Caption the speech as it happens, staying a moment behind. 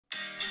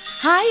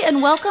Hi,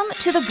 and welcome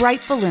to The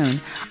Bright Balloon,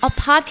 a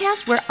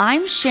podcast where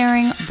I'm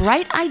sharing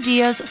bright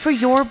ideas for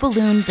your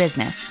balloon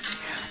business.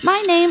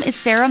 My name is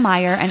Sarah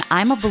Meyer, and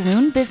I'm a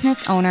balloon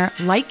business owner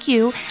like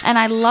you, and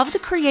I love the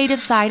creative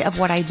side of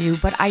what I do,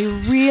 but I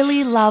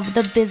really love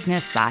the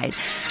business side,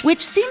 which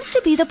seems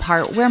to be the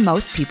part where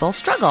most people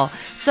struggle.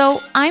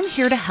 So I'm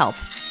here to help.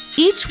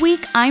 Each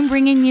week, I'm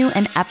bringing you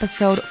an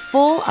episode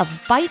full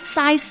of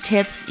bite-sized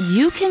tips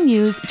you can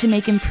use to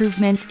make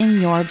improvements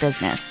in your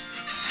business.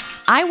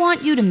 I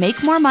want you to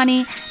make more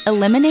money,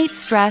 eliminate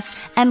stress,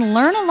 and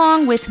learn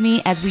along with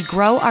me as we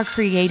grow our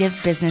creative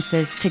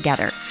businesses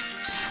together.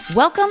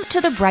 Welcome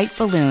to The Bright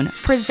Balloon,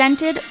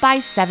 presented by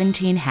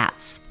 17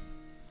 Hats.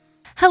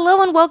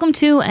 Hello and welcome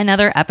to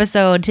another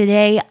episode.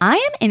 Today, I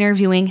am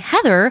interviewing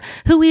Heather,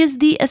 who is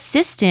the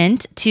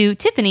assistant to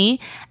Tiffany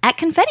at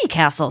Confetti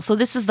Castle. So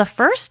this is the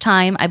first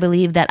time, I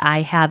believe, that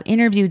I have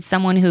interviewed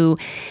someone who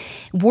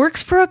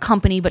works for a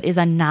company but is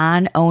a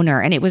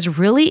non-owner. And it was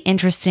really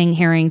interesting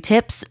hearing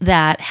tips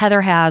that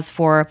Heather has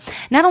for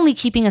not only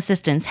keeping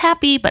assistants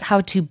happy, but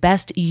how to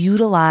best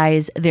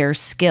utilize their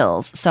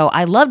skills. So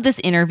I love this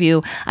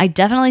interview. I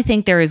definitely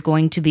think there is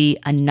going to be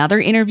another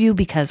interview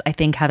because I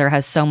think Heather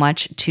has so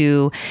much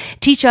to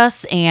teach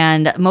us.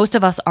 And most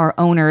of us are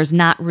owners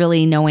not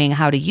really knowing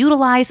how to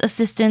utilize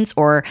assistants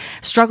or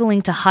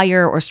struggling to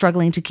hire or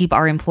struggling to keep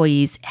our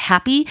employees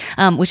happy,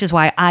 which is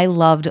why I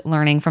loved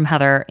learning from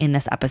Heather in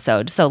this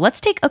episode. So let's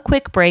take a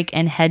quick break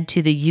and head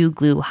to the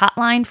U-Glue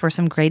hotline for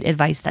some great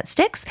advice that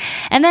sticks,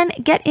 and then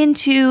get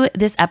into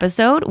this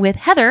episode with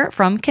Heather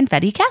from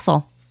Confetti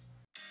Castle.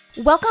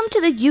 Welcome to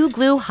the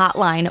U-Glue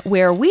hotline,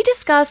 where we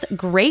discuss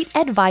great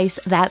advice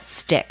that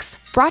sticks,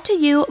 brought to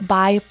you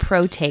by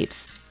Pro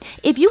Tapes.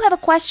 If you have a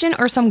question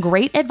or some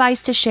great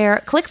advice to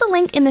share, click the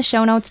link in the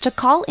show notes to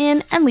call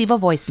in and leave a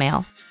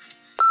voicemail.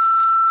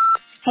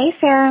 Hey,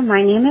 Sarah.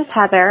 My name is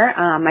Heather.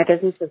 My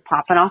business is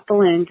Popping Off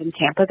Balloons in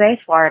Tampa Bay,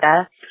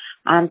 Florida.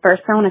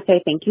 First, I want to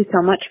say thank you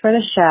so much for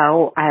the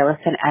show. I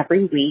listen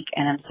every week,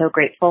 and I'm so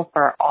grateful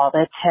for all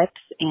the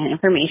tips and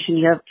information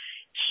you have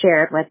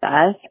shared with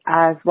us,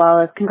 as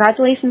well as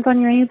congratulations on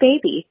your new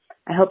baby.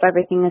 I hope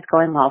everything is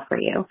going well for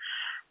you.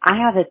 I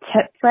have a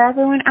tip for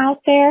everyone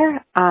out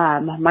there.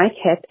 My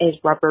tip is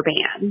rubber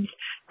bands.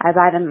 I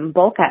buy them in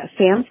bulk at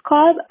Sam's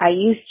Club. I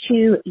used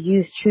to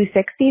use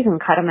 260s and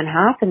cut them in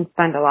half and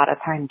spend a lot of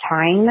time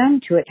tying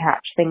them to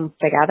attach things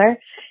together.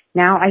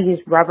 Now I use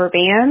rubber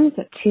bands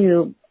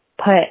to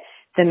put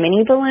the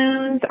mini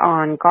balloons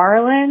on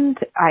garland.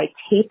 I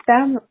tape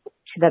them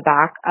to the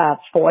back of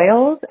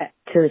foils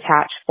to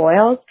attach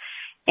foils.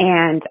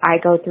 And I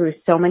go through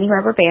so many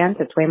rubber bands.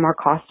 It's way more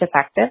cost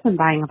effective than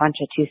buying a bunch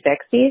of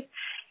 260s.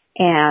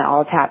 And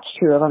I'll attach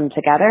two of them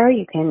together.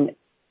 You can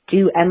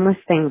do endless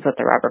things with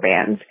the rubber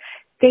bands.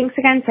 Thanks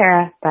again,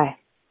 Sarah. Bye.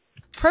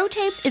 Pro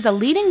Tapes is a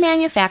leading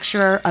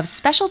manufacturer of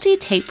specialty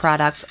tape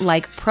products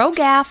like Pro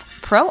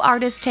Gaff, Pro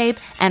Artist Tape,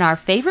 and our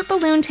favorite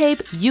balloon tape,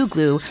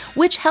 U-Glue,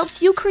 which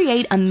helps you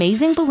create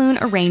amazing balloon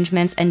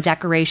arrangements and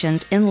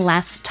decorations in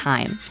less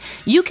time.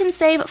 You can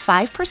save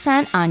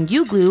 5% on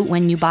U-Glue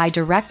when you buy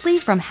directly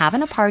from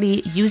Having a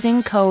Party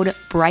using code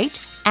BRIGHT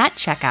at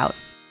checkout.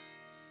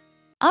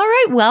 All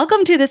right,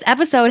 welcome to this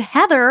episode.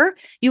 Heather,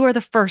 you are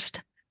the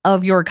first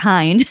of your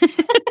kind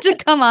to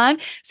come on.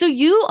 So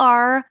you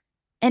are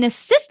an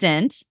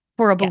assistant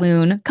for a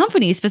balloon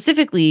company,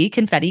 specifically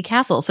Confetti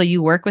Castle. So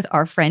you work with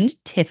our friend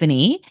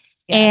Tiffany.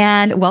 Yes.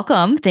 And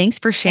welcome. Thanks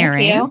for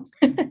sharing.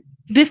 Thank you.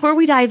 Before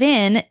we dive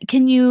in,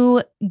 can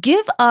you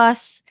give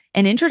us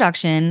an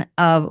introduction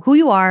of who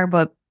you are,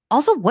 but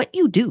also what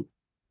you do?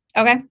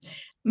 Okay.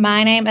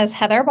 My name is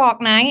Heather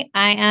Balknight.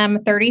 I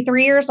am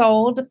 33 years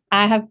old.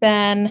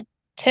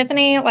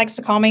 Tiffany likes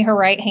to call me her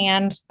right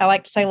hand. I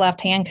like to say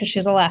left hand because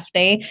she's a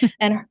lefty,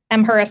 and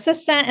I'm her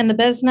assistant in the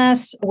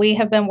business. We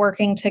have been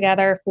working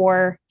together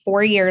for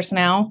 4 years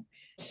now.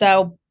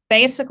 So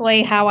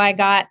basically how I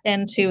got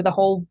into the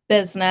whole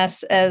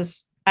business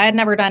is I had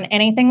never done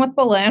anything with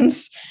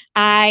balloons.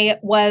 I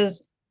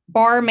was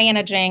bar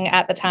managing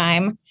at the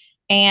time,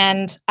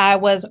 and I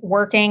was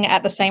working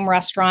at the same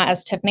restaurant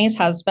as Tiffany's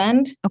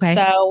husband. Okay.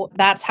 So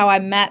that's how I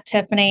met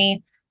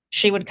Tiffany.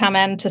 She would come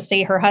in to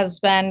see her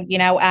husband,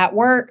 at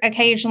work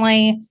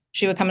occasionally.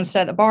 She would come and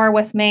sit at the bar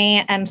with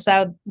me. And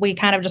so we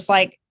kind of just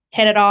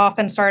hit it off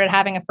and started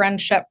having a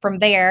friendship from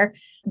there.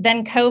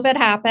 Then COVID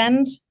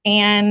happened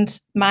and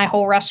my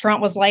whole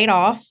restaurant was laid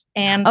off.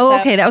 And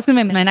okay. That was going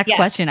to be my next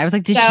question. I was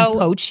like, did she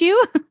poach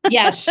you?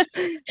 Yes.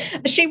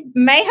 She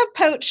may have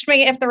poached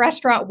me if the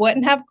restaurant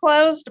wouldn't have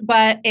closed,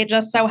 but it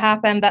just so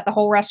happened that the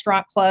whole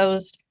restaurant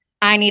closed.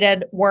 I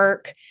needed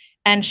work.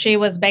 And she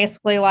was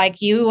basically like,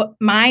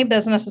 my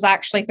business is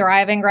actually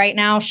thriving right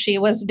now. She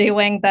was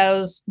doing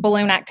those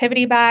balloon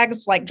activity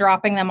bags,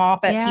 dropping them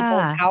off at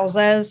people's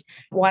houses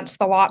once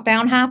the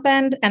lockdown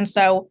happened. And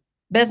so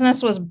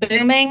business was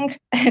booming.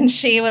 And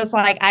she was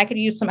like, I could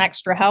use some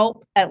extra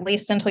help, at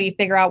least until you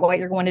figure out what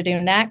you're going to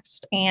do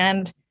next.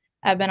 And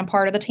I've been a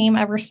part of the team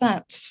ever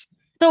since.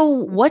 So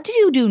what do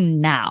you do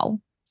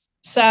now?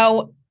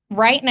 So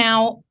right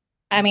now,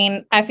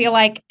 I feel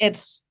like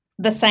it's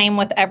the same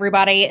with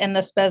everybody in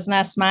this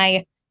business.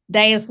 My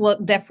days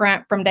look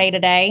different from day to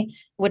day,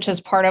 which is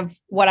part of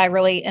what I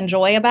really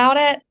enjoy about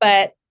it.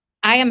 But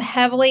I am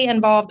heavily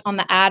involved on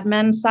the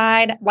admin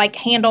side, like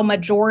handle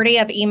majority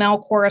of email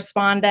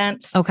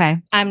correspondence.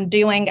 Okay. I'm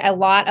doing a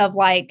lot of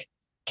like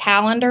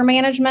calendar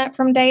management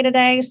from day to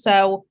day.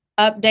 So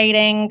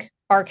updating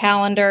our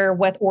calendar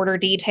with order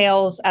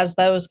details as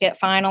those get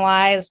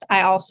finalized.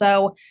 I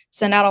also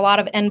send out a lot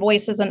of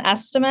invoices and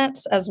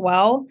estimates as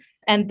well.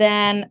 And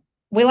then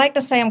we like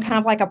to say I'm kind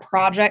of like a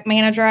project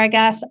manager, I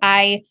guess.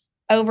 I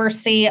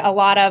oversee a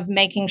lot of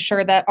making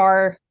sure that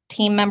our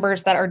team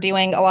members that are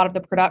doing a lot of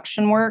the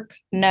production work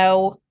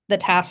know the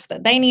tasks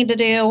that they need to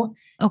do.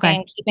 Okay.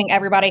 And keeping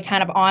everybody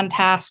kind of on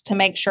task to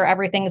make sure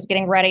everything is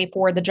getting ready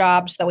for the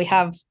jobs that we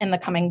have in the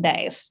coming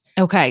days.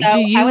 Okay. So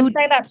I would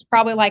say that's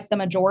probably like the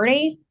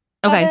majority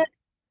of it.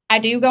 I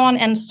do go on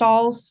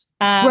installs.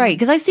 Right.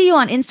 Because I see you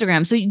on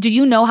Instagram. So do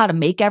you know how to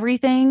make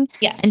everything?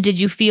 Yes. And did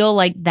you feel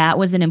like that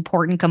was an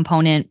important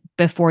component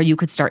before you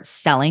could start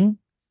selling?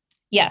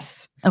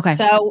 Yes. Okay.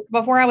 So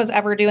before I was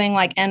ever doing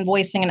like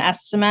invoicing and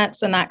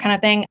estimates and that kind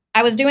of thing,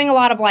 I was doing a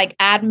lot of like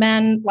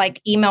admin,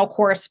 like email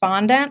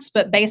correspondence,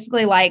 but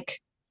basically like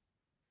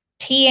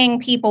teeing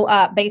people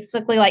up,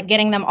 basically like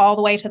getting them all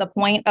the way to the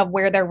point of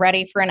where they're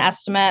ready for an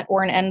estimate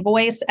or an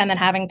invoice, and then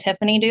having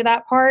Tiffany do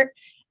that part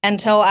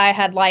until I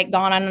had like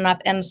gone on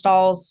enough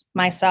installs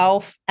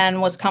myself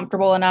and was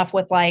comfortable enough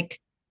with like,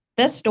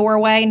 this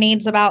doorway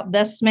needs about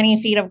this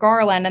many feet of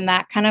garland and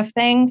that kind of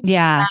thing.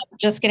 Yeah.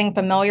 Just getting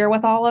familiar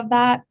with all of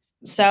that.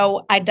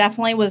 So I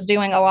definitely was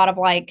doing a lot of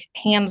like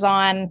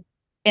hands-on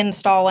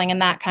installing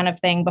and that kind of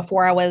thing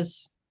before I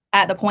was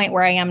at the point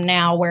where I am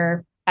now,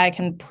 where I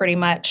can pretty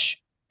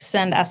much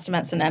send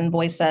estimates and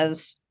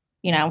invoices,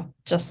 you know,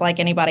 just like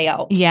anybody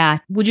else. Yeah.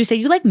 Would you say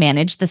you like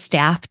manage the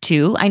staff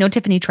too? I know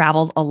Tiffany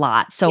travels a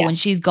lot. So when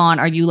she's gone,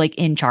 are you like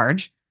in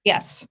charge?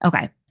 Yes.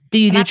 Okay. Do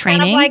you do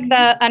training? Kind of like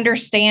the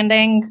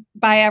understanding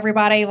by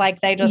everybody.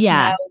 Like they just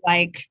know,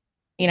 like,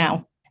 you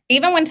know,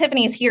 even when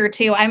Tiffany's here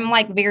too, I'm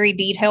like very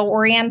detail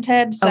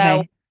oriented.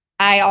 So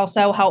I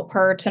also help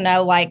her to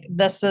know, like,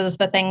 this is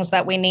the things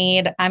that we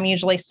need. I'm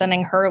usually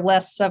sending her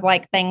lists of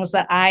like things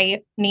that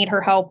I need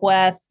her help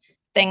with,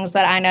 things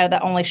that I know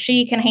that only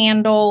she can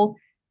handle,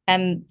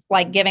 and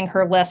like giving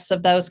her lists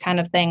of those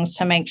kind of things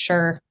to make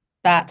sure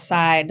that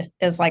side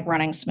is like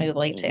running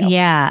smoothly too.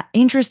 Yeah.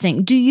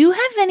 Interesting. Do you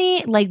have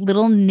any like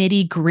little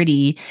nitty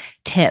gritty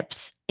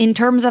tips in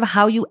terms of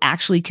how you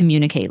actually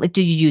communicate? Like,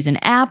 do you use an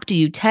app? Do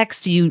you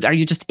text? Are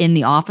you just in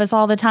the office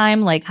all the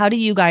time? Like, how do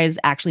you guys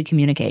actually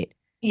communicate?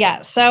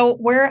 Yeah. So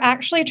we're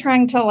actually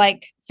trying to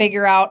like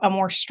figure out a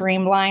more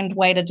streamlined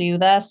way to do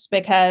this,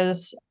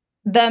 because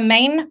the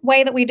main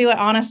way that we do it,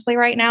 honestly,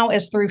 right now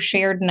is through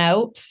shared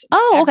notes.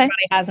 Oh, okay.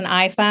 Everybody has an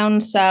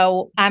iPhone.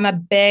 So I'm a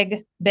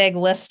big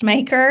list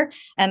maker.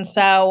 And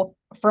so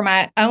for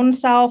my own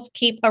self,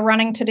 keep a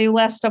running to-do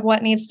list of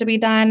what needs to be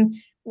done.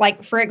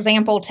 Like, for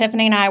example,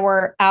 Tiffany and I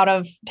were out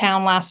of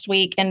town last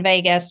week in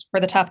Vegas for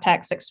the Tough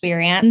Techs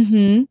experience,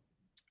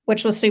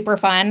 which was super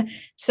fun.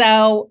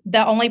 So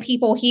the only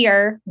people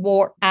here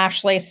were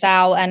Ashley,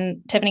 Sal,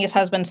 and Tiffany's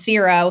husband,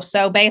 Ciro.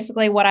 So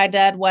basically what I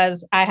did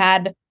was I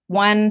had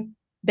one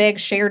big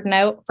shared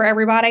note for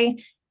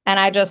everybody. And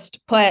I just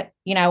put,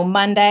 you know,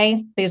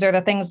 Monday, these are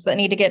the things that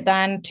need to get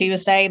done.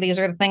 Tuesday, these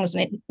are the things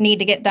that need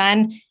to get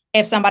done.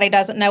 If somebody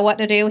doesn't know what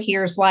to do,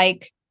 here's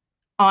like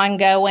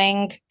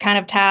ongoing kind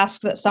of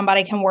tasks that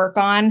somebody can work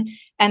on.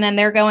 And then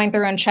they're going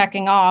through and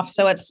checking off.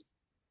 So it's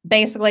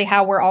basically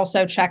how we're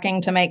also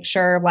checking to make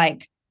sure,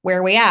 like, where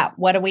are we at?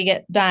 What did we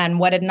get done?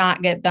 What did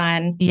not get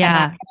done? Yeah. And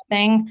that kind of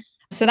thing.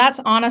 So that's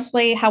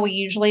honestly how we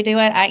usually do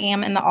it. I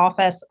am in the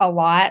office a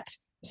lot.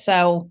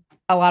 So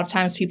a lot of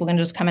times people can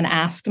just come and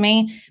ask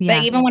me. Yeah.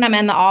 But even when I'm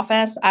in the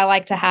office, I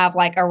like to have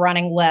like a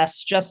running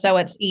list just so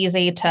it's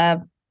easy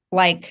to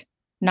like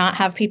not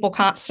have people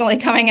constantly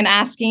coming and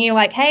asking you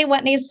like, hey,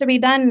 what needs to be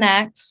done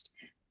next?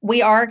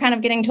 We are kind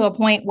of getting to a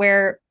point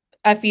where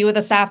a few of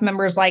the staff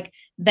members, like,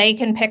 they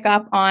can pick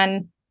up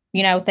on,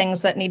 you know,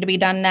 things that need to be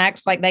done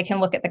next. Like they can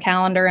look at the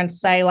calendar and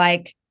say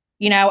like,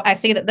 you know, I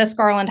see that this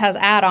garland has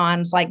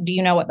add-ons. Like, do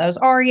you know what those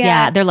are yet?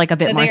 Yeah, they're like a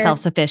bit more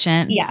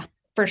self-sufficient. Yeah,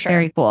 for sure.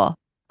 Very cool.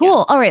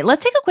 Cool. Yeah. All right,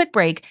 let's take a quick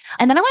break.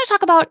 And then I want to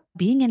talk about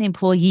being an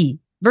employee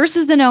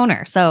versus an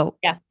owner. So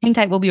hang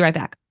tight. We'll be right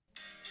back.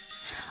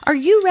 Are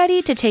you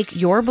ready to take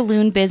your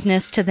balloon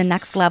business to the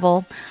next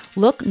level?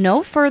 Look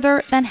no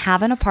further than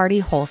Having a Party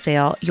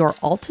Wholesale, your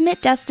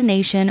ultimate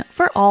destination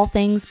for all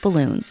things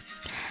balloons.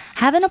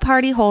 Having a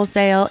Party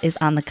Wholesale is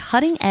on the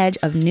cutting edge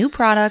of new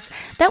products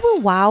that will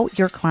wow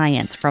your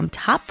clients, from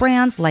top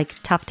brands like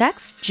Tough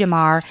Techs,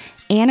 Jamar,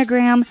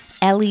 Anagram,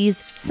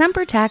 Ellie's,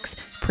 Sempertex,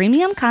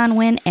 Premium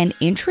Conwin, and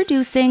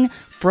introducing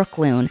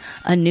Brookloon,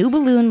 a new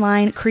balloon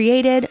line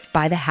created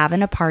by the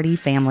Having a Party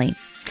family.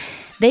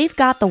 They've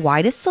got the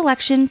widest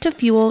selection to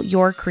fuel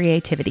your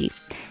creativity.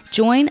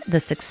 Join the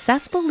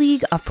successful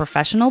league of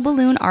professional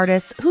balloon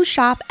artists who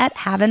shop at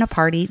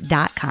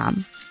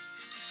havingaparty.com.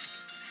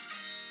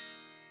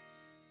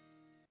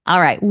 All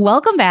right,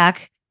 welcome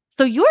back.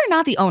 So you're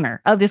not the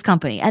owner of this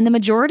company. And the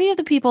majority of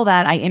the people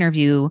that I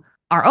interview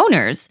are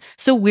owners.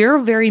 So we're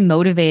very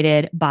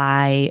motivated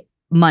by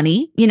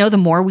money. The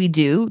more we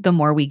do, the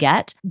more we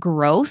get.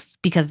 Growth,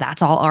 because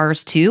that's all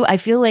ours too. I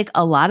feel like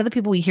a lot of the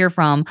people we hear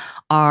from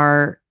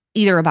are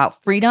either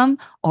about freedom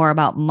or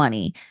about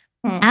money.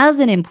 Hmm. As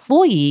an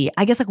employee,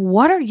 I guess, like,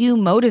 what are you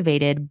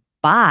motivated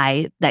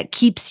by that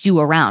keeps you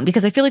around?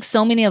 Because I feel like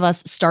so many of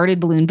us started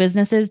balloon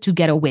businesses to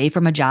get away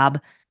from a job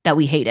that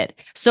we hated.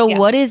 So Yeah.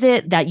 what is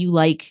it that you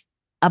like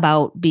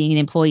about being an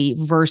employee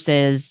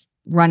versus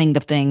running the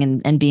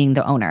thing and being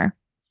the owner?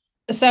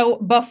 So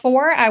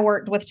before I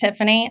worked with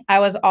Tiffany, I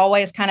was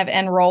always kind of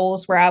in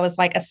roles where I was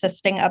like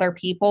assisting other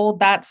people.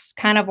 That's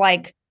kind of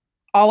like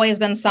always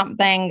been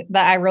something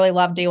that I really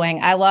love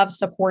doing. I love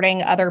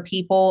supporting other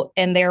people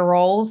in their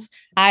roles.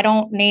 I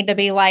don't need to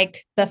be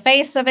like the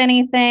face of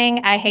anything.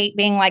 I hate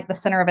being like the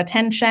center of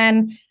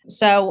attention.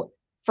 So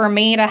for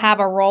me to have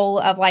a role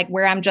of like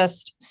where I'm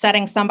just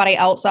setting somebody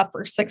else up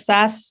for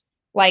success,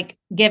 like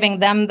giving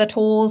them the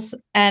tools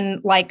and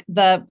like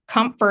the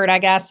comfort, I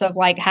guess, of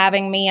like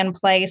having me in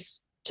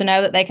place to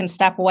know that they can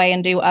step away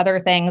and do other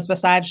things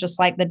besides just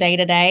like the day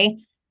to day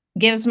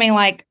gives me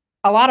like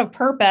a lot of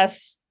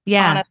purpose,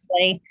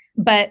 honestly.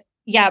 But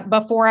yeah,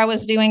 before I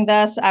was doing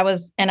this, I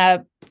was in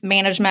a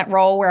management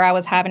role where I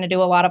was having to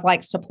do a lot of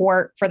like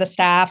support for the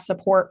staff,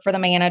 support for the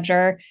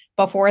manager.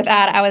 Before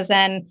that, I was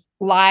in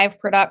live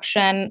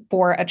production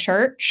for a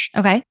church.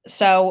 Okay.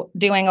 So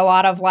doing a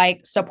lot of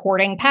like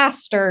supporting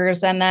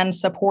pastors and then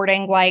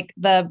supporting like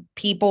the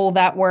people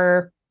that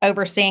were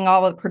overseeing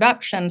all the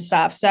production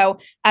stuff. So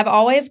I've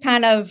always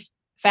kind of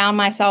found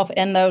myself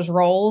in those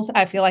roles.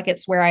 I feel like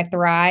it's where I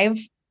thrive.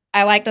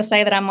 I like to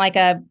say that I'm like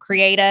a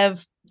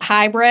creative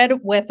hybrid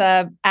with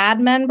a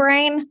admin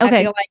brain. Okay.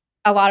 I feel like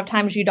a lot of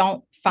times you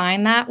don't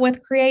find that with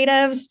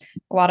creatives.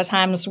 A lot of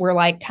times we're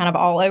like kind of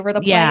all over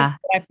the place. Yeah.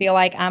 But I feel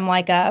like I'm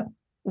like a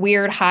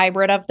weird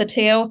hybrid of the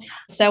two.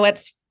 So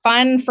it's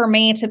fun for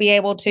me to be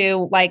able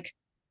to like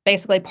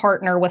basically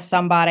partner with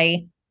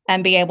somebody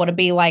and be able to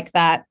be like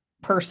that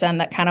person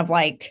that kind of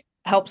like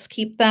helps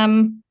keep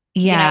them,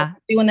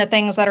 doing the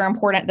things that are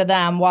important to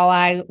them while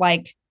I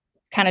like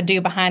kind of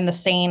do behind the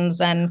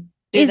scenes and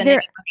do the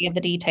nitty-gritty of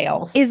the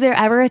details. Is there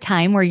ever a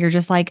time where you're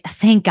just like,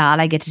 thank God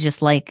I get to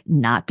just like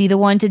not be the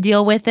one to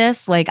deal with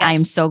this? Like, yes.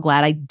 I'm so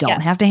glad I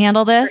don't have to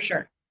handle this. For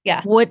sure.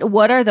 Yeah.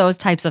 What are those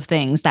types of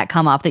things that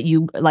come up that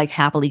you like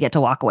happily get to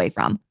walk away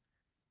from?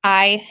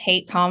 I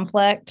hate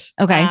conflict.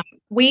 Okay.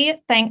 We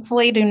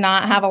thankfully do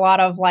not have a lot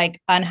of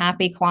like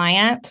unhappy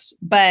clients,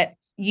 but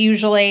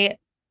usually,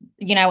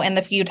 in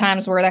the few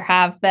times where there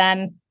have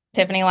been,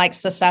 Tiffany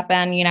likes to step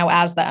in,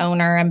 as the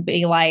owner and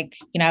be like,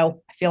 I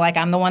feel like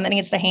I'm the one that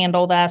needs to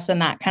handle this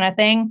and that kind of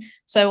thing.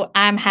 So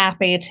I'm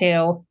happy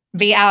to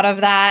be out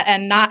of that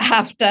and not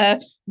have to,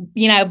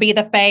 be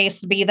the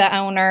face, be the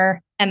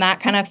owner and that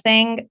kind of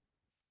thing.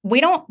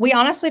 We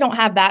honestly don't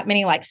have that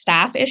many like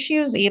staff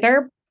issues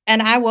either.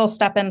 And I will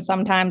step in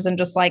sometimes and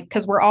just like,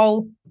 because we're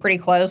all pretty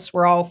close,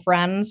 we're all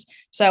friends.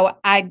 So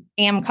I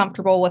am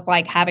comfortable with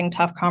like having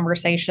tough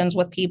conversations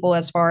with people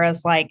as far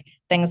as like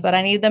things that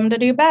I need them to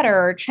do better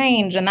or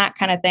change and that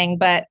kind of thing.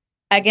 But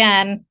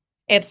again,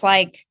 it's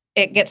like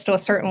it gets to a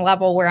certain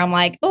level where I'm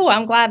like, oh,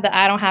 I'm glad that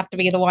I don't have to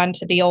be the one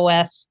to deal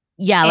with.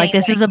 Yeah, like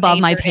this is above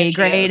my pay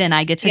grade and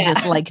I get to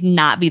just like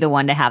not be the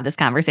one to have this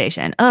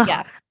conversation. Ugh.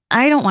 Yeah.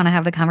 I don't want to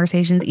have the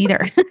conversations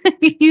either.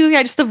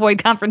 I just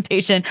avoid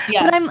confrontation.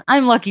 Yes. But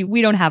I'm lucky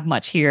we don't have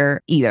much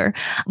here either.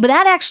 But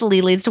that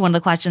actually leads to one of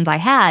the questions I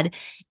had.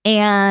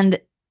 And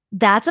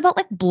that's about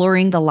like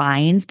blurring the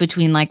lines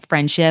between like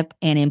friendship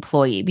and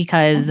employee,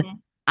 because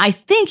I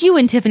think you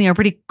and Tiffany are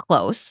pretty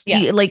close.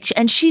 Yes.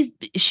 And she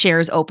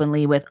shares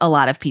openly with a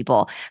lot of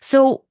people.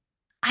 So,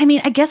 I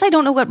mean, I guess I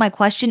don't know what my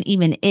question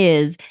even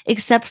is,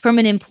 except from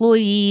an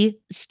employee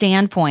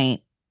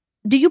standpoint.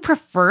 Do you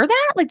prefer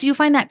that? Like, do you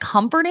find that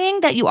comforting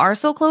that you are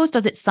so close?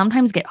 Does it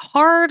sometimes get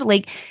hard?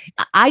 Like,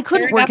 I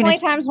couldn't work. There are definitely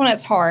times when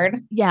it's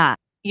hard. Yeah.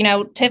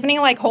 Tiffany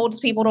like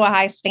holds people to a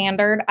high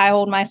standard. I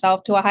hold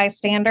myself to a high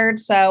standard.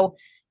 So,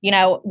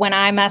 when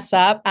I mess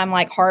up, I'm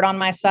like hard on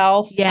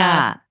myself.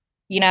 Yeah.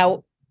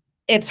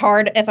 It's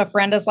hard if a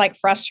friend is like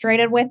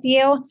frustrated with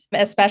you,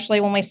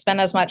 especially when we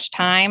spend as much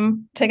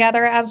time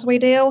together as we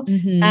do.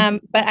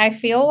 But I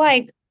feel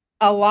like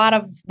a lot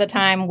of the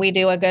time we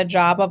do a good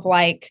job of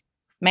like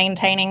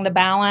maintaining the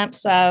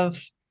balance of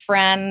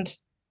friend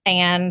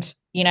and,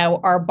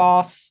 our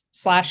boss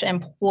 /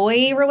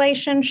 employee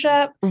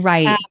relationship.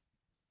 Right.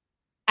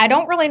 I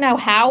don't really know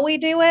how we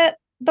do it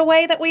the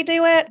way that we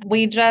do it.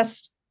 We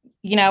just,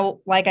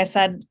 like I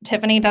said,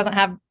 Tiffany doesn't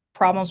have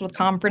problems with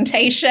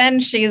confrontation.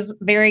 She's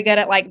very good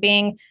at like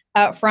being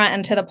upfront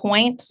and to the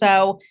point.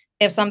 So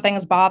if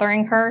something's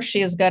bothering her,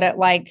 she's good at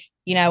like,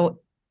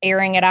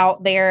 airing it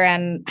out there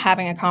and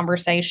having a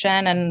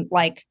conversation and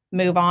like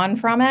move on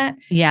from it.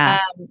 Yeah.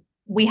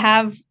 We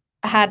have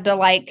had to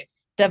like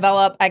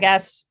develop, I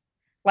guess,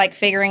 like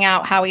figuring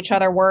out how each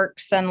other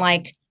works and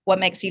like what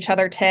makes each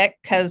other tick.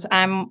 Cause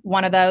I'm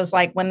one of those,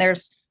 like when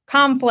there's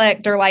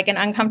conflict or like an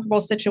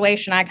uncomfortable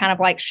situation, I kind of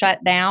like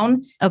shut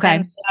down. Okay.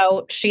 And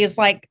so she's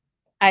like,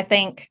 I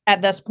think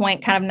at this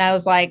point kind of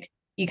knows like,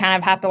 you kind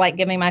of have to like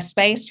give me my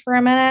space for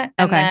a minute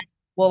and then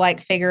we'll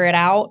like figure it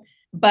out.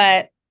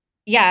 But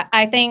yeah,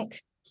 I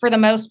think for the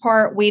most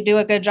part, we do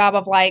a good job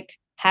of like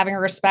having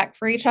respect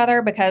for each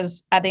other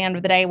because at the end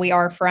of the day, we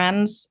are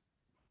friends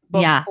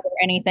before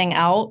anything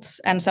else.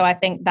 And so I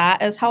think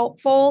that is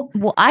helpful.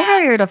 Well, I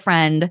hired a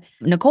friend,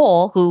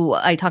 Nicole, who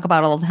I talk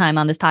about all the time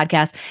on this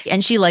podcast,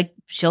 and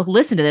she'll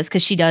listen to this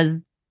because she does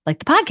like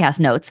the podcast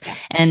notes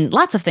and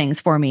lots of things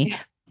for me.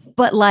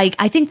 But like,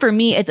 I think for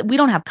me, we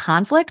don't have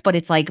conflict, but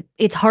it's like,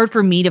 it's hard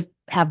for me to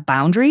have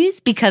boundaries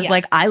because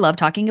like, I love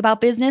talking about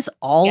business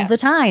all the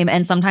time.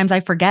 And sometimes I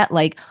forget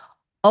like,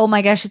 oh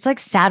my gosh, it's like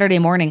Saturday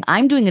morning.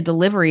 I'm doing a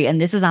delivery and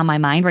this is on my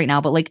mind right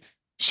now. But like,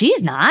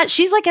 she's not.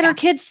 She's like at her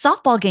kid's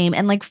softball game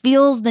and like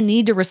feels the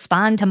need to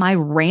respond to my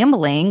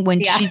rambling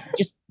when she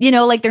just,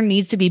 like there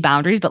needs to be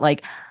boundaries. But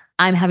like,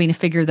 I'm having to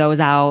figure those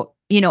out,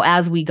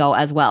 as we go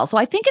as well. So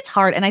I think it's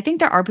hard. And I think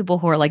there are people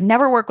who are like,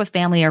 never work with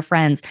family or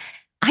friends.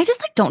 I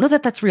just like don't know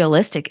that that's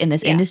realistic in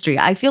this industry.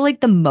 I feel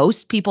like the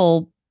most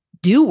people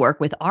do work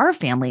with our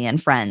family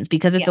and friends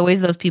because it's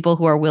always those people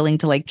who are willing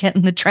to like get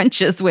in the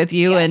trenches with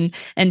you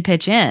and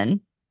pitch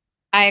in.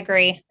 I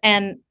agree.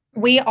 And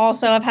we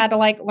also have had to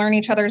like learn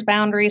each other's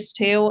boundaries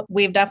too.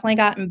 We've definitely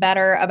gotten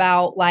better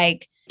about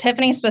like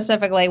Tiffany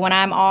specifically, when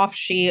I'm off,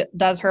 she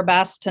does her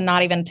best to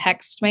not even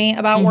text me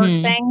about work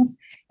things.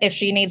 If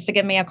she needs to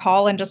give me a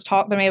call and just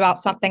talk to me about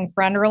something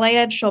friend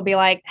related, she'll be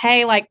like,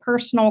 hey, like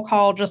personal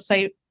call, just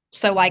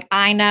so like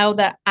I know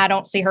that I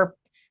don't see her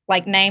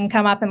like name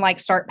come up and like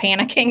start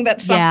panicking that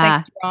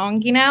something's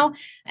wrong,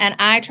 And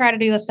I try to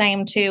do the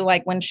same too,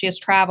 like when she's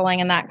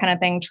traveling and that kind of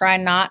thing, try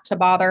not to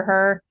bother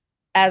her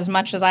as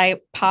much as I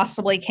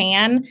possibly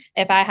can.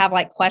 If I have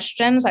like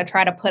questions, I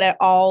try to put it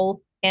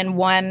all in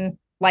one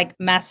like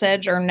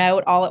message or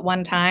note all at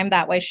one time.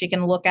 That way she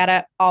can look at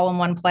it all in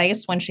one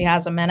place when she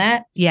has a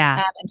minute.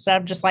 Yeah. Instead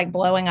of just like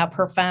blowing up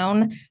her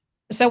phone.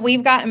 So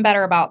we've gotten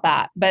better about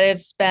that, but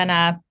it's been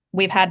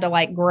we've had to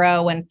like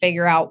grow and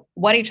figure out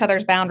what each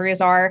other's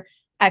boundaries are.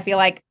 I feel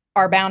like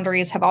our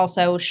boundaries have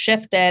also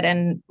shifted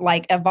and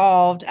like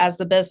evolved as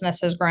the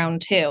business has grown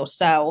too.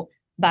 So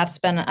that's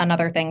been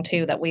another thing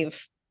too that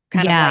we've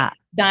kind of like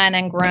done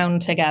and grown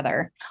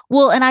together.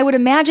 Well, and I would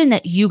imagine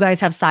that you guys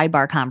have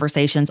sidebar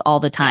conversations all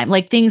the time,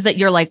 like things that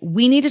you're like,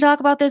 we need to talk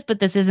about this, but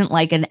this isn't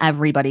like an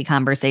everybody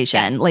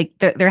conversation. Like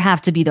there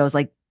have to be those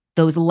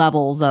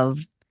levels of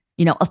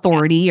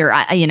authority or,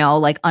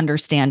 like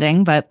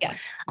understanding, but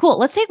cool.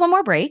 Let's take one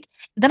more break.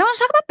 Then I want to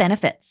talk about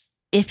benefits,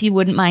 if you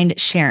wouldn't mind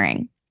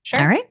sharing. Sure.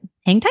 All right.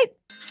 Hang tight.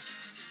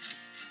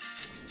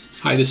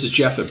 Hi, this is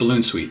Jeff at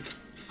Balloon Suite.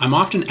 I'm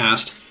often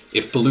asked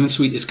if Balloon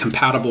Suite is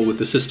compatible with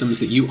the systems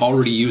that you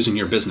already use in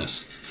your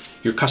business,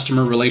 your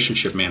customer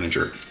relationship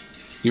manager,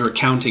 your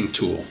accounting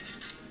tool,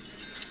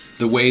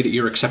 the way that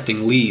you're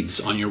accepting leads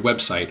on your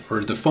website,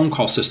 or the phone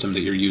call system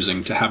that you're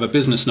using to have a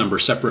business number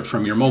separate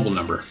from your mobile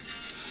number.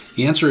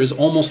 The answer is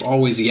almost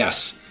always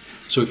yes.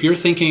 So if you're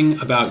thinking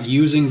about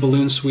using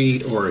Balloon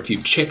Suite, or if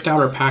you've checked out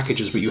our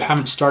packages but you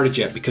haven't started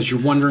yet because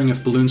you're wondering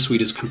if Balloon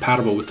Suite is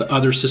compatible with the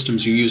other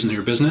systems you use in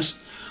your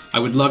business, I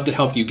would love to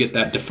help you get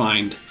that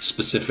defined,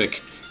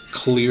 specific,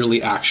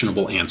 clearly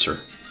actionable answer.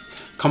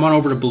 Come on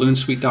over to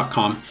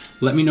balloonsuite.com,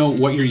 let me know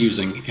what you're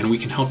using, and we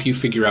can help you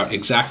figure out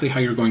exactly how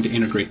you're going to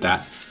integrate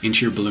that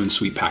into your Balloon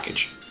Suite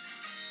package.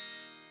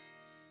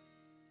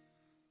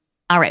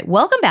 All right,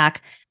 welcome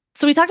back.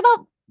 So we talked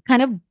about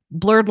kind of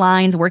blurred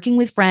lines, working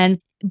with friends,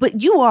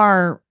 but you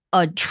are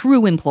a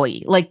true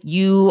employee. Like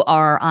you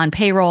are on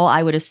payroll.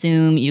 I would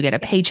assume you get a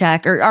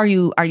paycheck, or are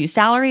you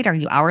salaried? Are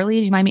you hourly?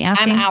 Do you mind me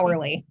asking? I'm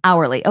hourly.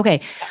 Hourly.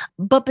 Okay.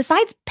 But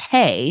besides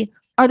pay,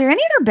 are there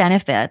any other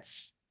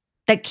benefits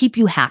that keep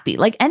you happy?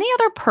 Like any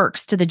other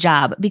perks to the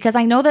job? Because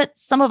I know that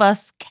some of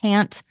us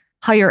can't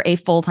hire a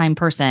full-time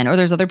person, or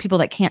there's other people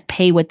that can't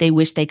pay what they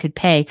wish they could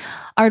pay.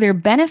 Are there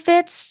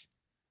benefits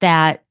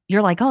that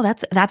you're like, oh,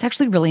 that's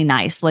actually really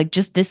nice. Like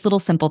just this little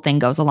simple thing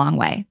goes a long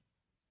way.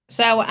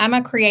 So I'm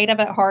a creative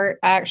at heart.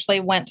 I actually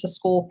went to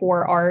school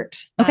for art.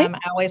 Okay.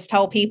 I always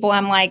tell people,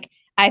 I'm like,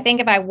 I think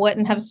if I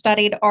wouldn't have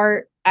studied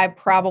art, I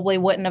probably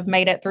wouldn't have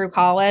made it through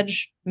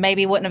college.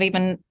 Maybe wouldn't have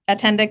even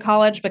attended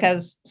college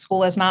because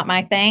school is not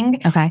my thing.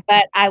 Okay.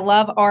 But I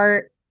love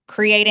art,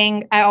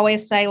 creating. I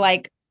always say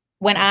like,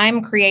 when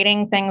I'm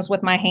creating things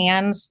with my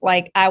hands,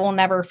 like I will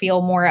never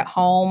feel more at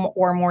home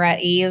or more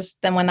at ease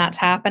than when that's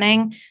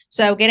happening.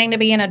 So getting to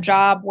be in a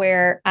job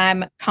where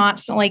I'm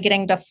constantly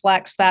getting to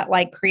flex that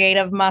like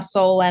creative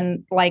muscle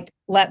and like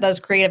let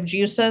those creative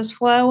juices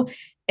flow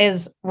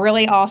is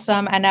really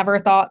awesome. I never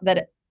thought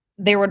that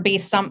there would be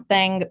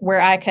something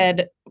where I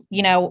could,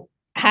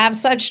 have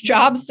such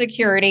job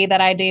security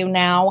that I do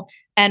now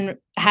and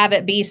have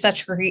it be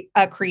such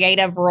a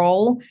creative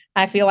role.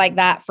 I feel like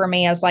that for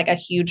me is like a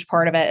huge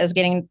part of it, is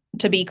getting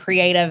to be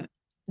creative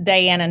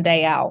day in and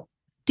day out.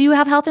 Do you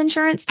have health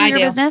insurance through your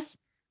business?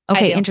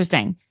 Okay,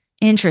 interesting.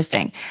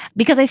 Yes.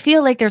 Because I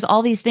feel like there's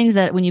all these things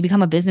that when you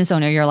become a business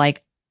owner, you're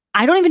like,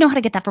 I don't even know how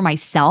to get that for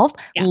myself,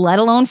 let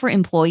alone for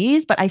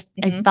employees. But I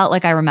felt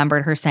like I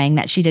remembered her saying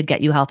that she did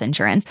get you health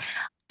insurance.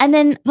 And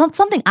then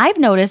something I've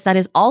noticed that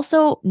is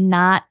also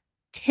not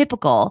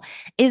typical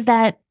is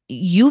that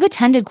you've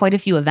attended quite a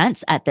few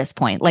events at this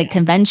point, like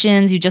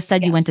conventions. You just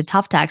said you went to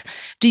Tough Techs.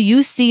 Do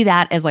you see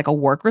that as like a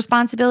work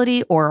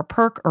responsibility or a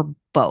perk or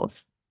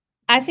both?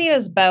 I see it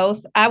as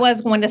both. I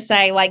was going to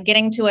say like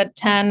getting to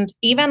attend,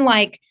 even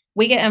like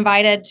we get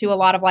invited to a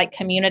lot of like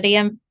community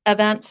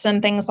events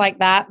and things like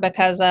that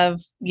because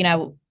of,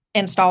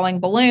 installing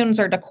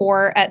balloons or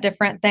decor at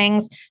different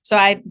things. So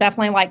I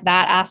definitely like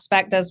that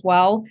aspect as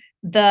well.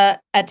 The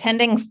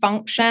attending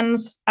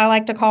functions, I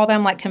like to call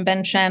them, like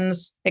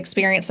conventions,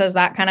 experiences,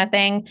 that kind of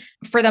thing.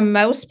 For the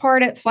most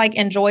part, it's like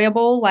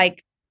enjoyable.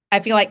 Like I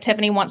feel like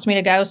Tiffany wants me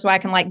to go so I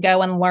can like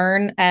go and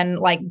learn and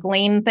like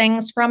glean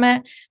things from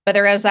it. But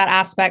there is that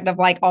aspect of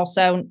like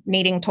also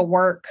needing to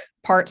work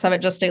parts of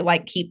it just to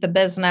like keep the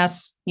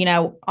business,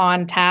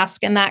 on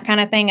task and that kind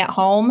of thing at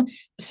home.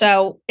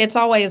 So it's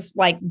always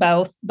like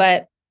both,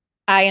 but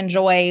I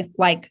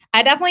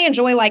definitely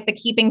enjoy like the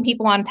keeping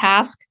people on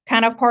task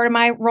kind of part of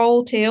my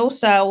role too.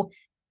 So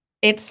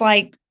it's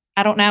like,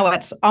 I don't know,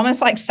 it's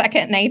almost like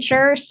second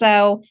nature.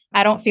 So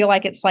I don't feel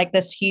like it's like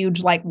this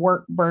huge like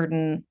work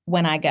burden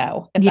when I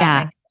go. If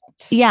that makes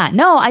sense. Yeah.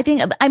 No, I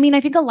think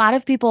a lot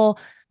of people,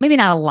 maybe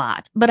not a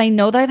lot, but I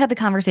know that I've had the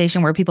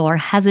conversation where people are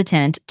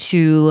hesitant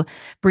to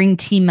bring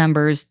team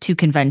members to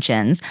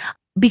conventions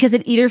because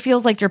it either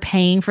feels like you're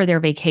paying for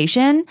their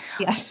vacation.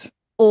 Yes.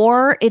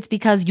 Or it's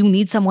because you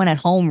need someone at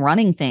home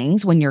running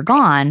things when you're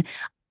gone.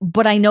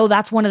 But I know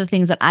that's one of the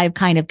things that I've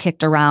kind of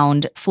kicked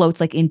around floats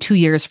like in 2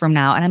 years from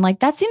now. And I'm like,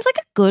 that seems like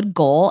a good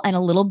goal and a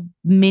little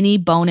mini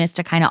bonus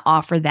to kind of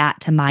offer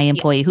that to my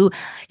employee who,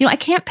 I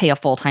can't pay a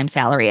full-time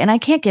salary and I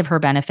can't give her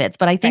benefits.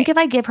 But I think if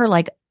I give her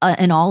like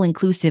an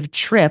all-inclusive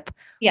trip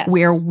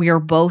where we're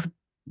both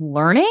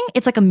learning,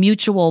 it's like a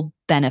mutual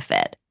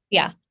benefit.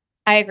 Yeah,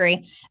 I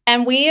agree.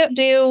 And we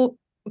do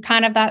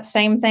kind of that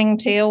same thing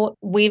too.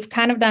 We've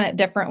kind of done it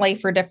differently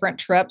for different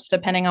trips,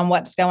 depending on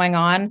what's going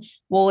on.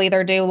 We'll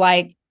either do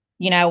like,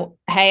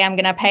 hey, I'm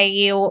going to pay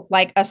you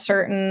like a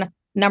certain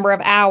number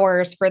of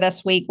hours for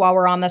this week while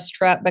we're on this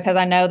trip, because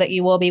I know that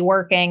you will be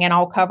working and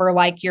I'll cover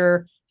like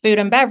your food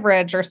and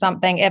beverage or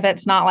something if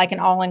it's not like an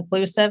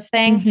all-inclusive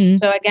thing.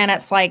 So again,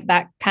 it's like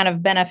that kind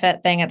of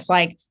benefit thing. It's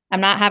like,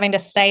 I'm not having to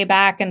stay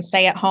back and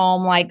stay at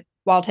home. Like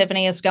while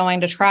Tiffany is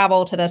going to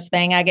travel to this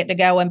thing, I get to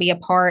go and be a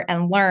part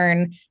and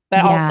learn.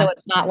 But also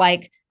it's not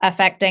like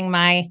affecting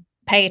my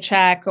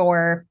paycheck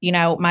or,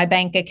 my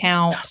bank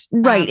account.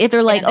 Right. If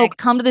they're like,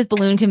 come to this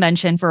balloon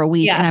convention for a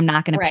week and I'm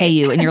not going to pay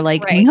you. And you're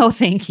like, no,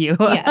 thank you.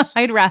 Yes.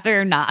 I'd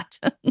rather not.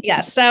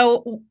 Yeah.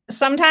 So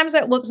sometimes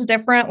it looks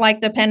different,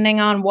 like depending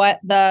on what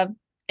the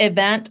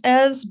event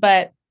is,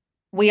 but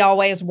we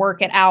always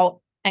work it out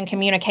and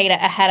communicate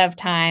it ahead of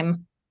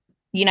time.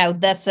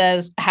 This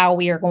is how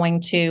we are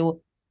going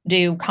to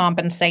do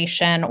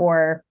compensation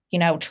or,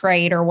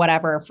 trade or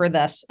whatever for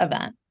this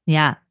event.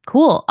 Yeah.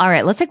 Cool. All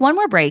right. Let's take one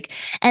more break.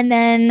 And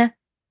then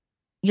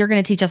you're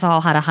going to teach us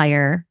all how to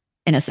hire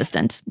an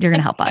assistant. You're going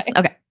to help us.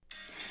 Okay.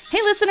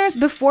 Hey, listeners,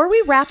 before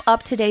we wrap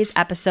up today's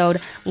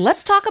episode,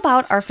 let's talk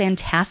about our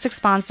fantastic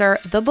sponsor,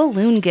 the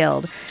Balloon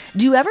Guild.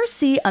 Do you ever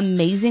see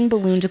amazing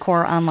balloon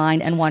decor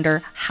online and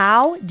wonder,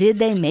 how did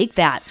they make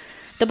that?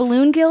 The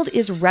Balloon Guild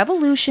is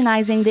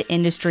revolutionizing the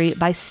industry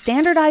by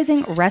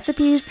standardizing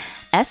recipes,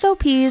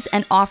 SOPs,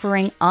 and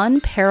offering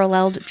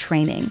unparalleled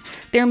training.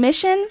 Their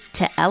mission?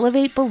 To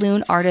elevate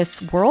balloon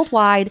artists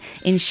worldwide,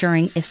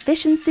 ensuring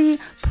efficiency,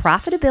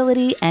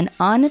 profitability, and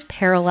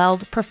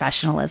unparalleled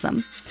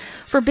professionalism.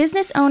 For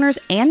business owners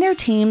and their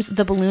teams,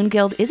 the Balloon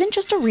Guild isn't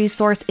just a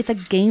resource, it's a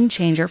game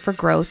changer for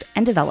growth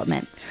and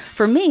development.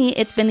 For me,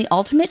 it's been the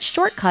ultimate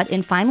shortcut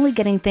in finally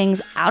getting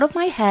things out of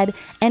my head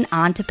and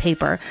onto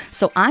paper,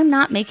 so I'm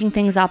not making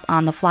things up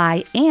on the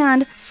fly,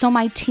 and so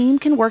my team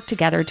can work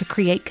together to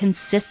create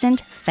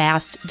consistent,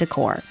 fast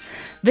decor.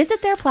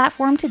 Visit their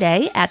platform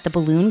today at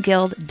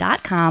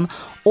theballoonguild.com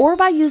or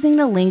by using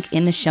the link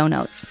in the show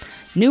notes.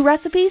 New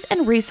recipes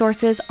and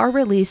resources are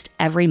released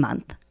every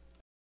month.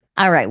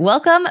 All right,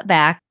 welcome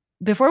back.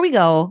 Before we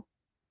go,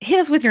 hit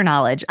us with your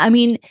knowledge. I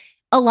mean,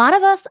 a lot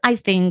of us, I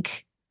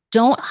think,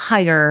 don't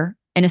hire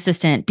an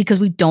assistant because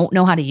we don't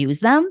know how to use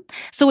them.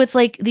 So it's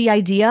like the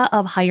idea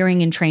of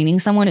hiring and training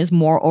someone is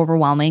more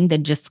overwhelming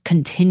than just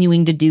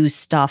continuing to do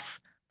stuff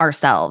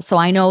ourselves. So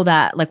I know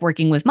that like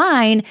working with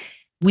mine,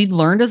 we've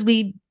learned as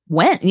we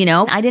went,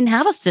 I didn't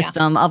have a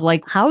system of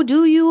like, how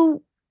do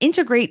you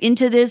integrate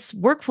into this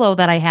workflow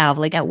that I have?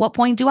 Like at what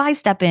point do I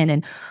step in,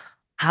 and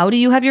how do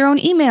you have your own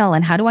email?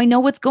 And how do I know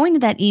what's going to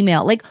that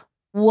email? Like,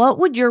 what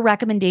would your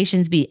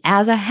recommendations be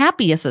as a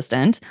happy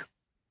assistant?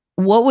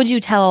 What would you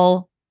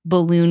tell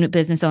balloon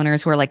business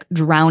owners who are like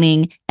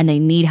drowning and they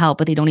need help,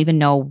 but they don't even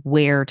know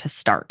where to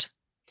start?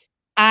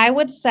 I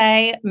would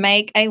say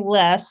make a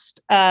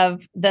list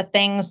of the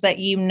things that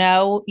you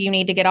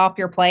need to get off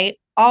your plate.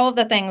 All of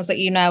the things that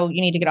you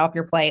need to get off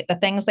your plate, the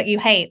things that you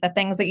hate, the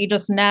things that you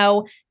just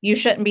know you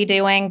shouldn't be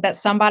doing that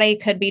somebody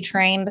could be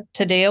trained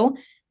to do.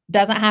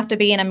 doesn't have to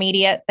be an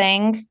immediate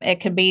thing. It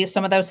could be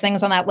some of those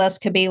things on that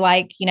list could be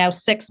like,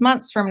 6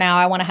 months from now,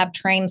 I want to have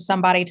trained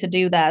somebody to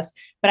do this.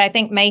 But I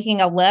think making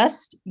a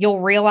list,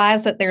 you'll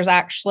realize that there's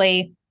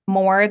actually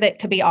more that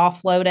could be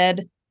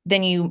offloaded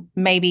than you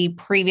maybe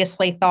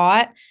previously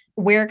thought.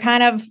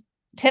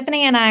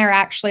 Tiffany and I are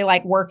actually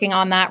like working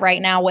on that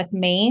right now with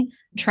me,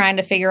 trying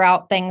to figure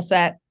out things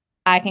that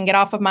I can get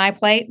off of my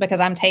plate because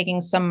I'm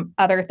taking some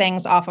other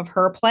things off of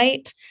her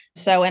plate.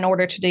 So in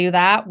order to do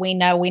that, we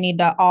know we need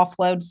to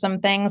offload some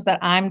things that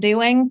I'm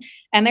doing.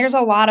 And there's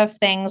a lot of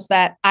things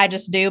that I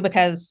just do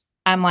because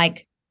I'm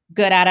like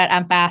good at it,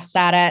 I'm fast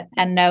at it,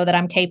 and know that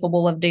I'm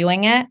capable of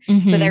doing it.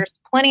 But there's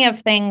plenty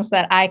of things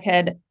that I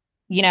could,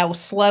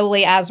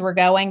 slowly as we're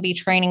going, be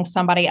training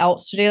somebody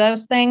else to do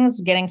those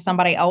things, getting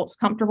somebody else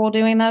comfortable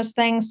doing those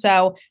things.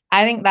 So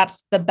I think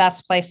that's the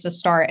best place to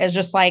start, is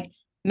just like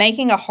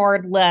making a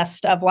hard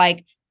list of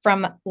like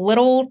from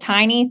little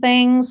tiny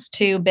things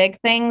to big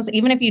things,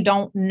 even if you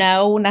don't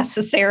know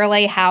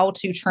necessarily how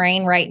to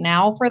train right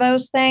now for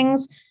those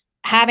things,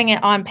 having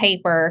it on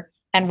paper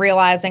and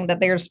realizing that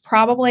there's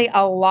probably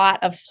a lot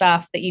of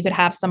stuff that you could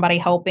have somebody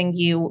helping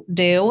you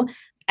do.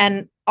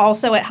 And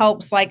also it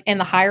helps like in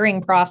the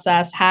hiring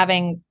process,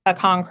 having a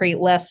concrete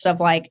list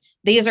of like,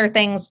 these are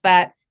things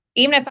that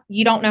even if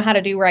you don't know how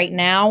to do right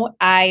now,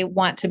 I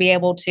want to be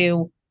able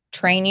to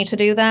train you to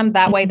do them.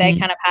 That way they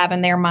kind of have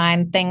in their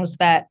mind things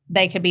that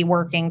they could be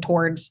working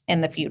towards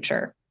in the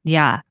future.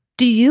 Yeah.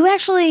 Do you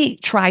actually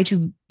try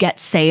to get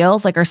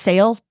sales? Like, are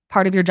sales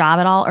part of your job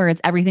at all, or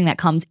it's everything that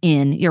comes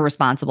in you're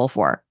responsible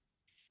for?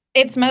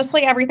 It's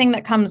mostly everything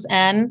that comes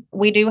in.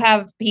 We do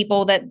have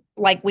people that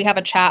like, we have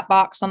a chat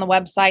box on the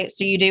website.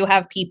 So you do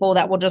have people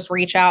that will just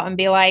reach out and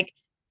be like,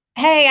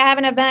 hey, I have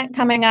an event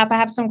coming up. I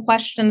have some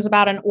questions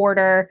about an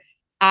order.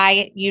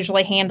 I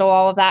usually handle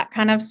all of that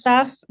kind of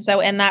stuff. So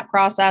in that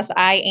process,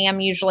 I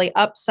am usually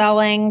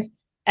upselling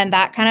and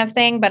that kind of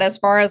thing. But as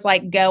far as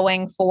like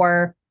going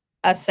for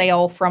a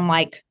sale from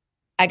like,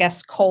 I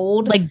guess,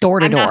 cold, like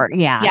door to door.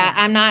 Yeah,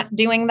 I'm not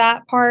doing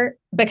that part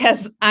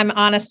because I'm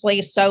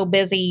honestly so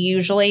busy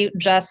usually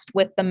just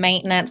with the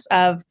maintenance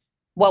of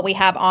what we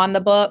have on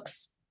the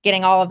books,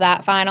 getting all of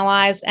that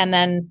finalized, and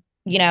then,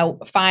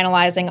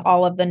 finalizing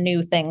all of the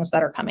new things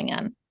that are coming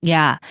in.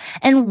 Yeah.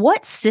 And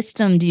what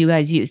system do you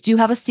guys use? Do you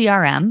have a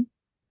CRM?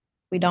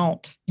 We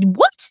don't.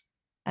 What?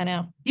 I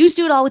know. You just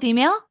do it all with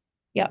email?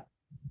 Yep.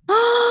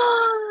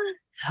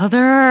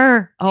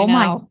 Heather. Oh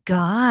my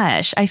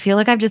gosh. I feel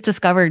like I've just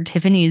discovered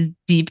Tiffany's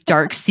deep,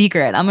 dark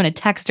secret. I'm going to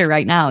text her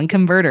right now and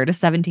convert her to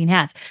 17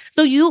 hats.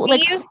 So we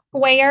use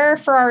Square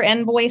for our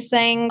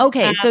invoicing.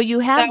 Okay. So you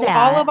have that.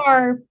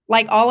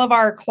 All of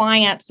our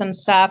clients and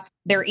stuff,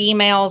 their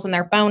emails and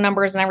their phone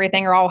numbers and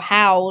everything are all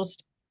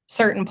housed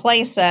certain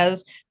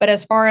places. But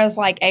as far as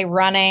like a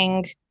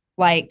running,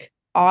 like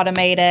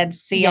automated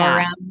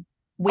CRM,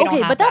 we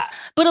don't have that.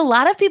 But a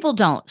lot of people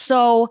don't.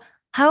 So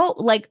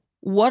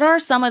what are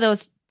some of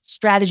those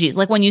strategies?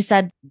 Like when you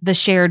said the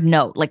shared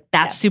note, like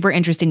that's super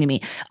interesting to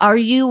me. Are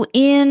you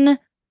in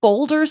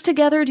folders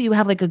together? Do you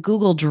have like a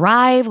Google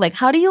Drive? Like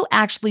how do you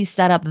actually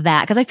set up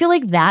that? Because I feel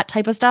like that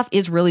type of stuff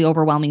is really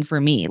overwhelming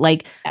for me.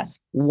 Like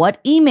what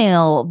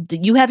email?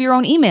 You have your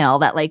own email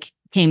that like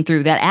came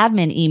through, that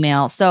admin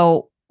email.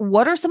 So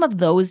what are some of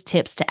those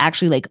tips to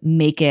actually like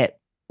make it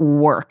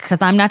work? Because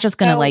I'm not just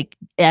going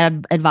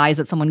to advise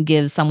that someone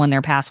gives someone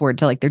their password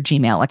to like their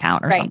Gmail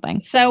account or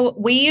something. So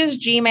we use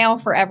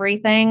Gmail for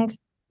everything.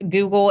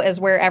 Google is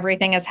where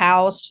everything is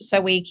housed.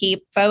 So we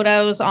keep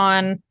photos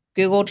on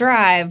Google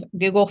Drive,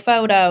 Google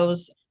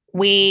Photos.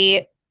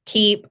 We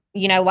keep,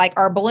 like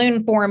our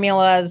balloon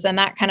formulas and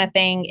that kind of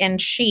thing in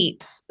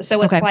Sheets.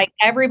 So it's like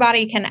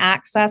everybody can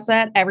access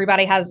it.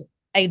 Everybody has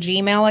a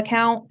Gmail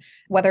account,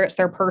 whether it's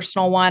their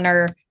personal one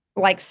or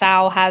like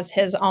Sal has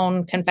his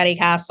own Confetti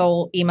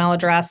Castle email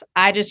address.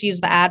 I just use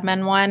the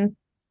admin one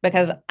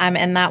because I'm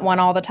in that one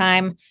all the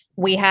time.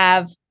 We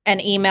have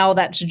an email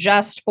that's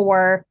just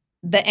for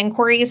the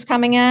inquiries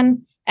coming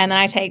in. And then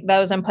I take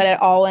those and put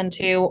it all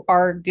into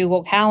our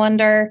Google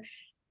Calendar.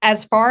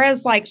 As far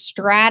as like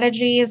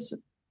strategies,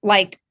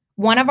 like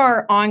one of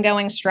our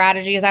ongoing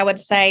strategies, I would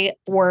say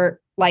for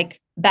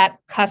like that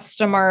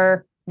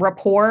customer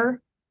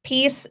rapport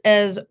piece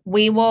is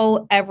we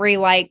will every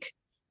like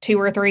 2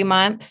 or 3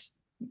 months,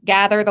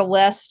 gather the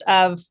list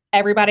of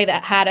everybody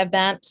that had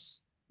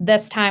events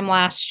this time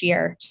last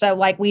year. So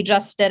like we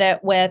just did it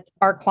with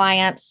our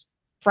clients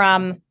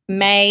from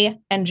May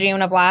and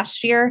June of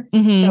last year.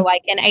 So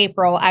like in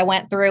April, I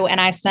went through and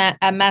I sent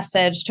a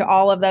message to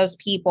all of those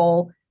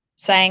people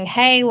saying,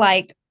 hey,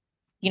 like,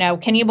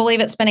 can you believe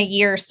it's been a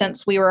year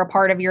since we were a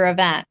part of your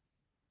event?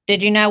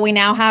 Did you know we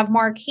now have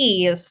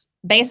marquees?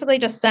 Basically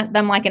just sent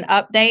them like an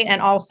update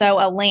and also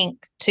a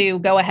link to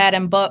go ahead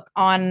and book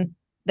on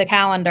the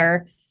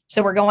calendar.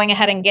 So we're going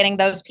ahead and getting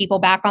those people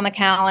back on the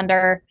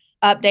calendar,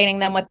 updating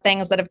them with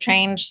things that have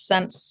changed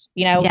since,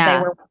 they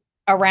were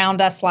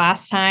around us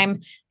last time.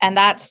 And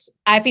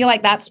I feel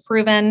like that's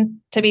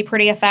proven to be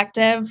pretty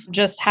effective,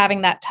 just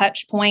having that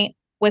touch point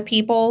with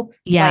people.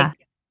 Yeah,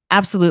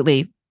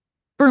 absolutely.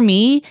 For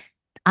me,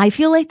 I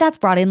feel like that's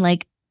brought in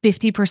like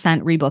 50%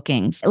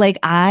 rebookings. Like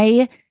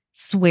I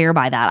swear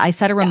by that. I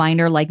set a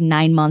reminder like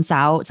 9 months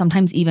out,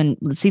 sometimes even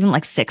it's even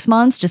like 6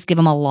 months, just give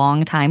them a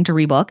long time to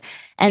rebook.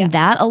 And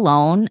that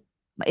alone,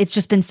 it's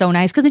just been so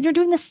nice because then you're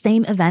doing the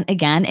same event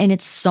again and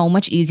it's so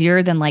much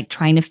easier than like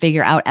trying to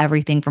figure out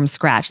everything from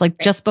scratch. Like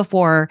just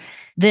before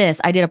this,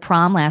 I did a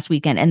prom last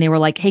weekend and they were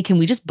like, hey, can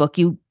we just book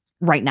you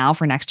right now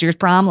for next year's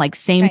prom? Like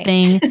same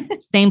thing,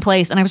 same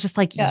place. And I was just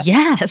like,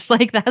 yes,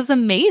 like that's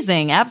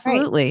amazing.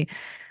 Absolutely.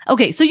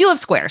 Okay, so you have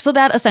Square. So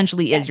that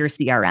essentially is your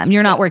CRM.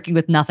 You're not working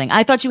with nothing.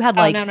 I thought you had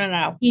like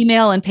no.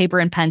 email and paper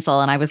and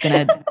pencil, and I was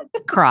going to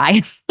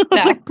cry. I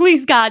was like,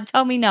 please, God,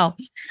 tell me no.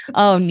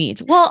 Oh,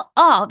 neat. Well,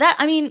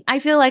 I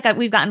feel like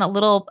we've gotten a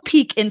little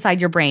peek inside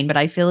your brain, but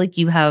I feel like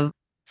you have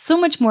so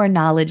much more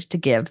knowledge to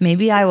give.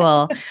 Maybe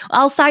I'll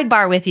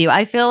sidebar with you.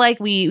 I feel like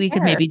we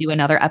could maybe do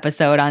another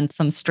episode on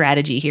some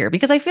strategy here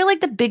because I feel like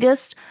the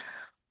biggest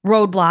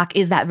roadblock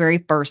is that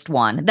very first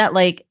one that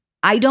like,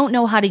 I don't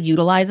know how to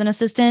utilize an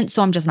assistant,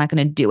 so I'm just not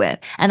going to do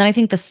it. And then I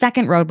think the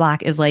second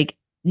roadblock is like,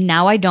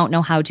 now I don't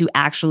know how to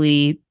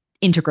actually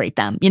integrate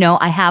them. You know,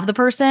 I have the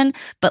person,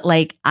 but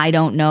like, I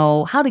don't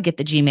know how to get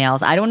the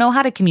Gmails. I don't know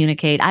how to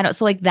communicate.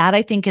 So like that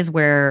I think is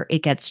where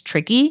it gets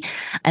tricky.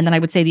 And then I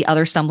would say the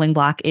other stumbling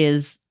block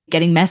is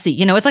getting messy.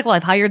 You know, it's like, well,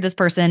 I've hired this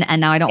person and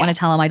now I don't want to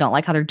tell them I don't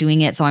like how they're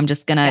doing it. So I'm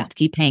just going to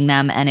keep paying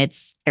them and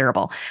it's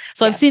terrible.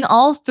 So I've seen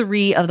all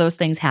three of those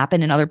things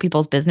happen in other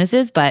people's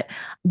businesses, but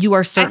you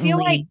are certainly I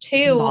feel like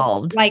too,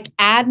 involved. Like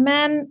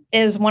admin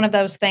is one of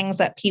those things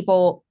that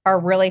people are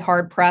really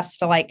hard pressed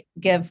to like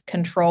give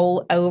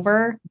control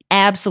over.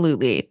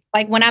 Absolutely.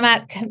 Like when I'm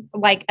at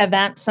like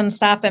events and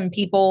stuff and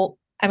people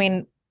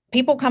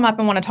come up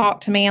and want to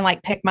talk to me and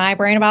like pick my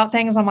brain about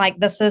things. I'm like,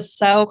 this is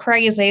so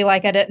crazy.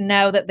 Like I didn't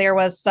know that there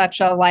was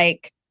such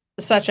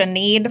a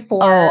need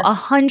for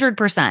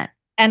 100%.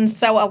 And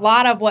so a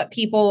lot of what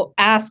people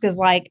ask is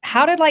like,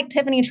 how did like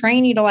Tiffany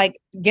train you to like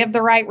give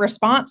the right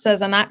responses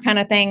and that kind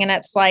of thing? And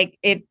it's like,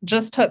 it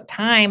just took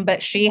time,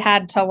 but she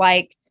had to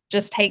like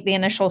just take the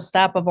initial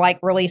step of like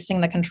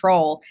releasing the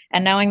control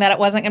and knowing that it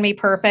wasn't going to be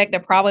perfect.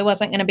 It probably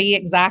wasn't going to be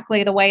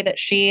exactly the way that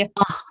she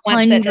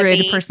wants it to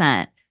be.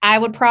 100%. I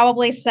would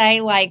probably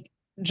say like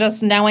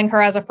just knowing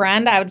her as a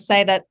friend, I would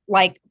say that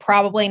like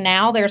probably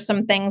now there's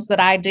some things that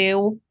I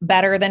do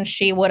better than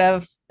she would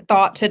have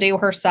thought to do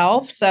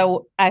herself.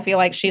 So I feel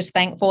like she's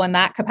thankful in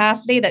that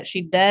capacity that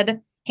she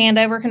did hand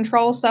over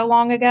control so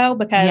long ago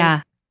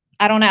because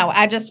I don't know.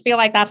 I just feel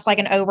like that's like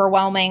an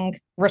overwhelming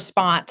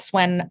response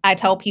when I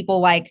tell people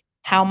like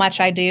how much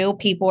I do.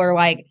 People are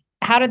like,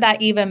 how did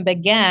that even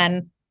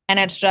begin? And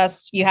it's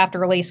just, you have to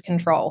release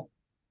control.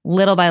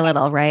 Little by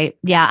little, right?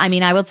 Yeah. I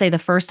mean, I would say the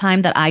first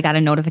time that I got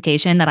a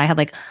notification that I had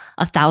like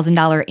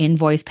 $1,000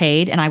 invoice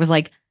paid, and I was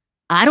like,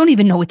 I don't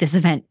even know what this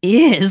event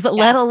is,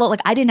 let alone like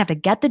I didn't have to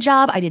get the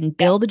job. I didn't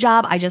bill the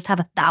job. I just have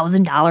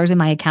 $1,000 in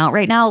my account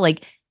right now.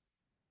 Like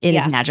it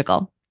is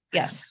magical.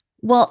 Yes.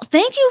 Well,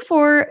 thank you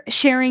for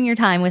sharing your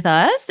time with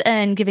us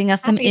and giving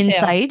us some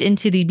insight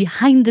into the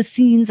behind the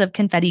scenes of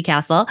Confetti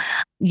Castle.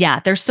 Yeah,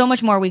 there's so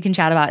much more we can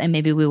chat about and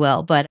maybe we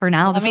will. But for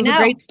now, this was a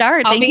great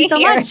start. Thank you so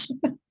much.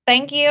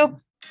 Thank you.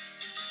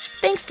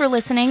 Thanks for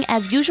listening.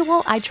 As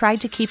usual, I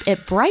tried to keep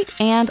it bright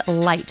and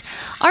light.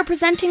 Our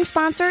presenting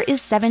sponsor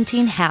is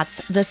 17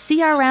 Hats, the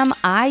CRM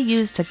I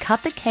use to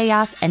cut the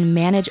chaos and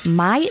manage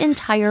my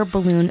entire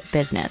balloon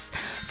business.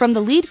 From the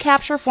lead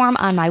capture form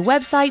on my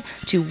website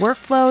to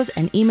workflows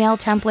and email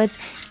templates,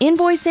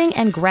 invoicing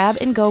and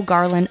grab-and-go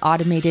garland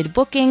automated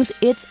bookings,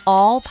 it's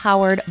all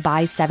powered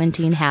by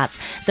 17 Hats,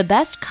 the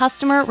best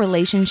customer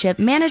relationship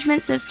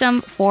management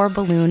system for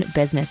balloon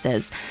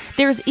businesses.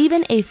 There's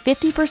even a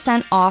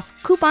 50%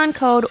 off coupon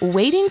code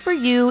waiting for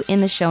you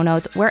in the show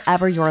notes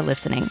wherever you're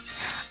listening.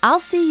 I'll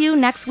see you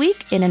next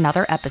week in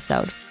another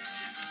episode.